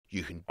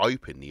You can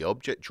open the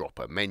object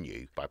dropper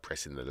menu by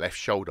pressing the left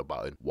shoulder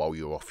button while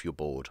you're off your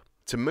board.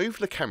 To move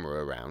the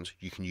camera around,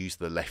 you can use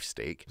the left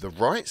stick. The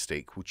right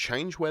stick will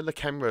change where the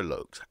camera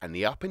looks, and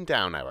the up and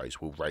down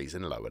arrows will raise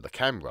and lower the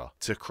camera.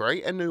 To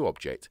create a new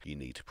object, you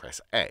need to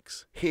press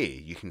X. Here,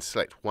 you can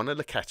select one of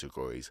the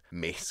categories: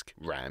 misc,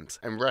 ramps,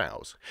 and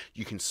rails.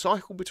 You can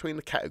cycle between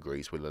the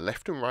categories with the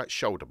left and right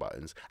shoulder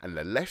buttons, and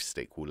the left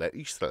stick will let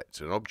you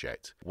select an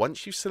object.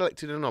 Once you've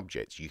selected an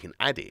object, you can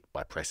add it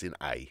by pressing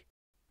A.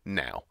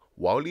 Now,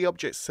 while the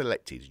object's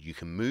selected, you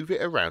can move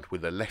it around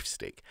with the left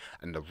stick,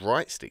 and the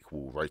right stick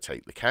will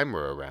rotate the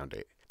camera around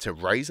it. To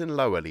raise and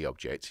lower the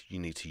object, you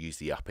need to use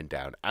the up and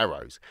down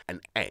arrows,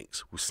 and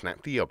X will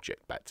snap the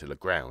object back to the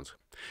ground.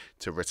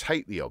 To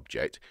rotate the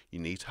object, you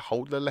need to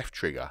hold the left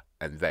trigger,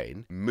 and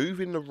then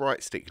moving the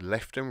right stick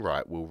left and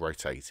right will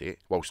rotate it,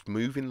 whilst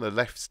moving the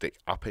left stick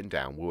up and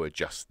down will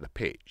adjust the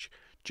pitch.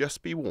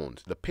 Just be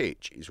warned, the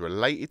pitch is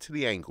related to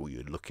the angle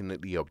you're looking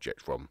at the object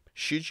from.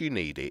 Should you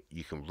need it,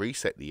 you can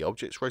reset the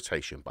object's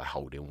rotation by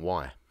holding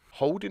Y.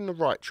 Holding the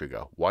right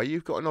trigger while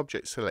you've got an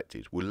object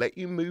selected will let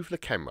you move the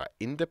camera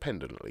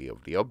independently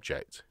of the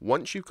object.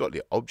 Once you've got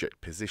the object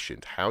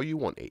positioned how you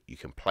want it, you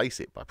can place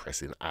it by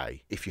pressing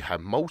A. If you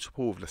have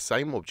multiple of the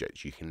same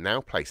object, you can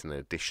now place an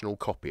additional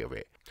copy of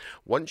it.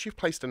 Once you've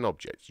placed an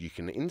object, you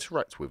can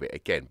interact with it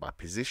again by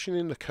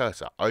positioning the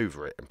cursor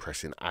over it and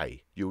pressing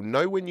A. You'll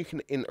know when you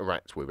can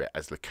interact with it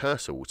as the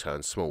cursor will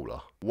turn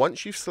smaller.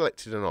 Once you've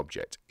selected an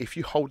object, if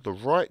you hold the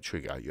right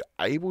trigger, you're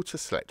able to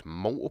select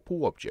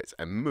multiple objects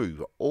and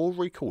move or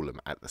recall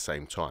them at the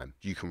same time.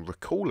 You can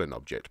recall an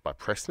object by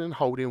pressing and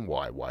holding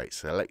Y while it's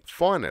selected.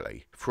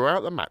 Finally,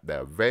 throughout the map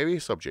there are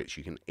various objects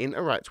you can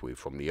interact with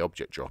from the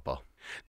object dropper.